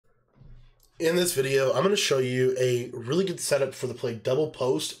In this video, I'm going to show you a really good setup for the play double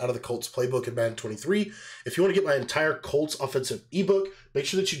post out of the Colts playbook in Madden 23. If you want to get my entire Colts offensive ebook, make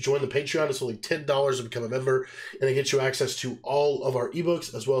sure that you join the Patreon. It's only $10 to become a member, and it gets you access to all of our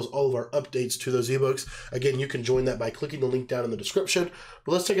ebooks as well as all of our updates to those ebooks. Again, you can join that by clicking the link down in the description.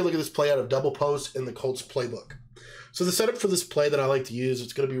 But let's take a look at this play out of double post in the Colts playbook. So the setup for this play that I like to use,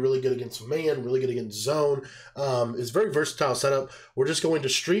 it's going to be really good against man, really good against zone. It's a very versatile setup. We're just going to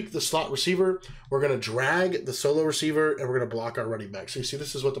streak the slot receiver. We're going to drag the solo receiver, and we're going to block our running back. So you see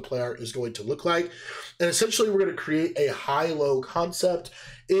this is what the play art is going to look like. And essentially we're going to create a high-low concept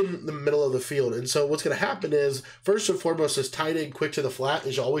in the middle of the field. And so what's going to happen is, first and foremost, this tight end quick to the flat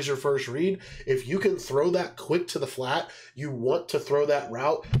is always your first read. If you can throw that quick to the flat, you want to throw that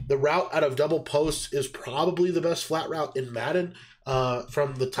route. The route out of double post is probably the best flat route in Madden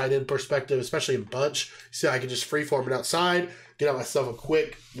from the tight end perspective, especially in bunch. See, I can just freeform it outside, get out myself a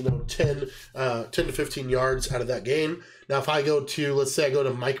quick, 10 to 15 yards out of that game. Now, if I go to, let's say I go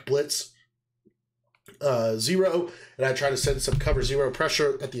to Mike Blitz 0, and I try to send some cover 0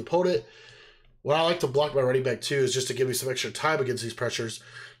 pressure at the opponent, what I like to block my running back too is just to give me some extra time against these pressures.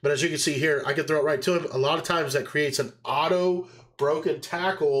 But as you can see here, I can throw it right to him. A lot of times that creates an auto broken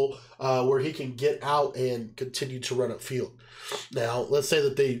tackle where he can get out and continue to run upfield. Now, let's say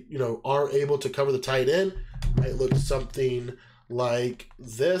that they, are able to cover the tight end. Might look something like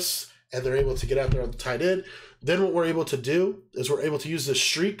this, and they're able to get out there on the tight end. Then what we're able to do is we're able to use this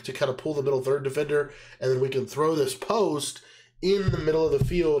streak to kind of pull the middle third defender, and then we can throw this post in the middle of the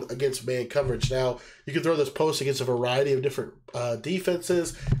field against man coverage. Now, you can throw this post against a variety of different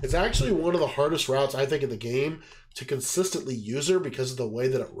defenses. It's actually one of the hardest routes, I think, in the game to consistently use her because of the way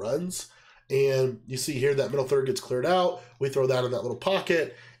that it runs. And you see here that middle third gets cleared out. We throw that in that little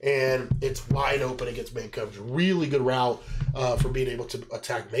pocket, and it's wide open against man coverage. Really good route for being able to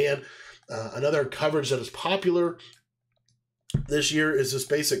attack man. Another coverage that is popular this year is this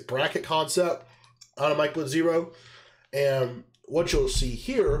basic bracket concept out of Mike Blitz 0. And what you'll see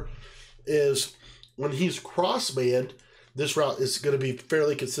here is when he's cross-manned, this route is going to be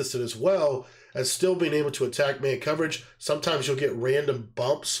fairly consistent as well as still being able to attack man coverage. Sometimes you'll get random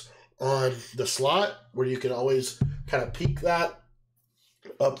bumps on the slot where you can always kind of peek that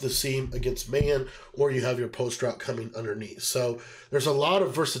up the seam against man, or you have your post route coming underneath. So there's a lot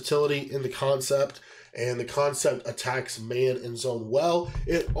of versatility in the concept, and the concept attacks man and zone well.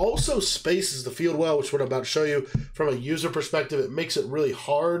 It also spaces the field well, which is what I'm about to show you. From a user perspective, it makes it really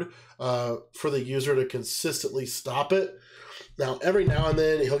hard for the user to consistently stop it. Now, every now and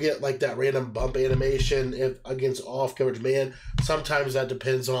then, he'll get like that random bump animation against off coverage man. Sometimes that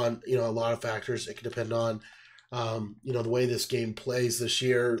depends on, a lot of factors. It can depend on, the way this game plays this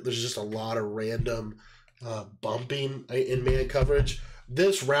year. There's just a lot of random bumping in man coverage.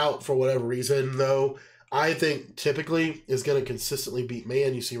 This route, for whatever reason, though, I think typically is going to consistently beat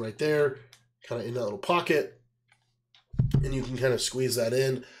man. You see right there, kind of in that little pocket, and you can kind of squeeze that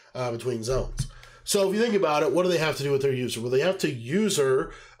in between zones. So if you think about it, what do they have to do with their user? Well, they have to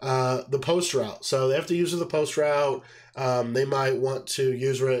user the post route. So they have to user the post route. They might want to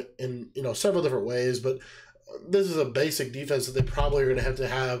user it in several different ways, but this is a basic defense that they probably are going to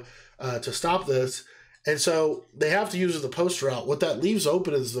have to stop this. And so they have to use the post route. What that leaves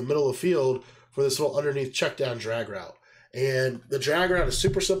open is the middle of the field for this little underneath check down drag route. And the drag route is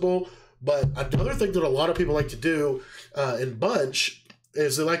super simple, but another thing that a lot of people like to do in bunch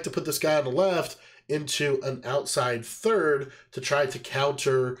is they like to put this guy on the left into an outside third to try to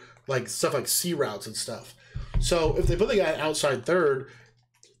counter like stuff like C routes and stuff. So if they put the guy outside third,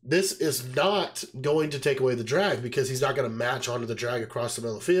 this is not going to take away the drag because he's not going to match onto the drag across the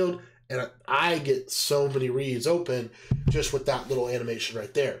middle of the field. And I get so many reads open just with that little animation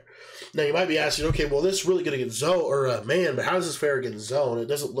right there. Now, you might be asking, okay, well, this is really good against zone or man, but how is this fair against zone? It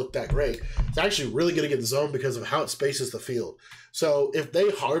doesn't look that great. It's actually really good against zone because of how it spaces the field. So if they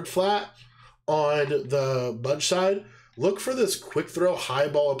hard flat on the bunch side, look for this quick throw high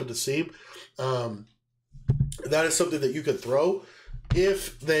ball up at the seam. That is something that you could throw.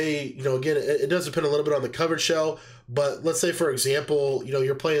 If they, again, it does depend a little bit on the coverage shell, but let's say, for example,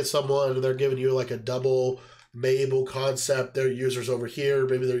 you're playing someone and they're giving you like a double Mabel concept. Their user's over here.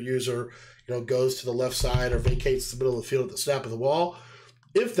 Maybe their user, goes to the left side or vacates the middle of the field at the snap of the wall.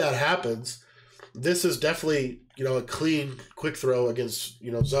 If that happens, this is definitely, a clean quick throw against,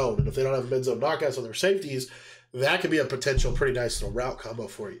 zone. And if they don't have mid-zone knockouts on their safeties, that could be a potential pretty nice little route combo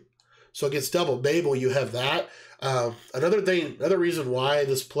for you. So against double Mabel, you have that. Another reason why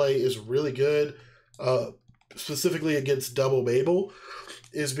this play is really good specifically against double Mabel,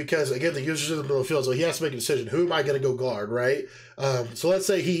 is because, again, the user's in the middle of the field, so he has to make a decision. Who am I going to go guard, right? So let's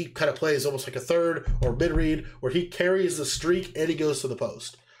say he kind of plays almost like a third or mid-read, where he carries the streak and he goes to the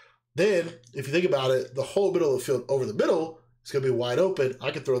post. Then, if you think about it, the whole middle of the field over the middle is going to be wide open.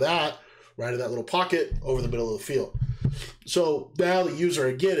 I can throw that right in that little pocket over the middle of the field. So now the user,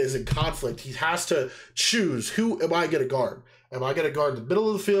 again, is in conflict. He has to choose, who am I going to guard? Am I going to guard the middle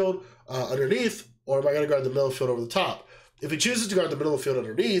of the field underneath, or am I going to guard the middle of the field over the top? If he chooses to guard the middle of the field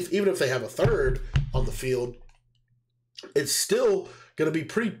underneath, even if they have a third on the field, it's still going to be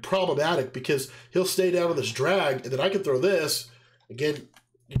pretty problematic because he'll stay down on this drag, and then I can throw this. Again,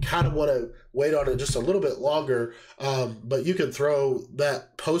 you kind of want to wait on it just a little bit longer, but you can throw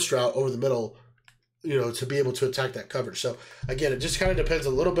that post route over the middle, to be able to attack that coverage. So, again, it just kind of depends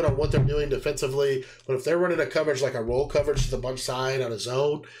a little bit on what they're doing defensively. But if they're running a coverage like a roll coverage to the bunch side on a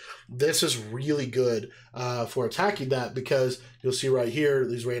zone, this is really good for attacking that, because you'll see right here,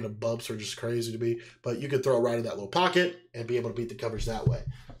 these random bumps are just crazy to me. But you can throw right in that little pocket and be able to beat the coverage that way.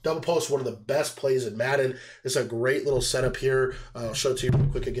 Double post, one of the best plays in Madden. It's a great little setup here. I'll show it to you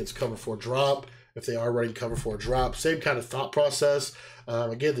real quick against cover 4 drop. If they are running cover 4 drop, same kind of thought process.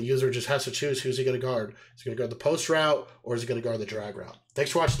 Again, the user just has to choose who's he going to guard. Is he going to guard the post route, or is he going to guard the drag route?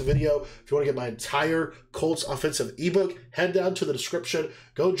 Thanks for watching the video. If you want to get my entire Colts offensive ebook, head down to the description.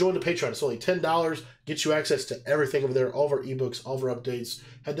 Go join the Patreon. It's only $10. Get you access to everything over there, all of our ebooks, all of our updates.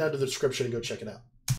 Head down to the description and go check it out.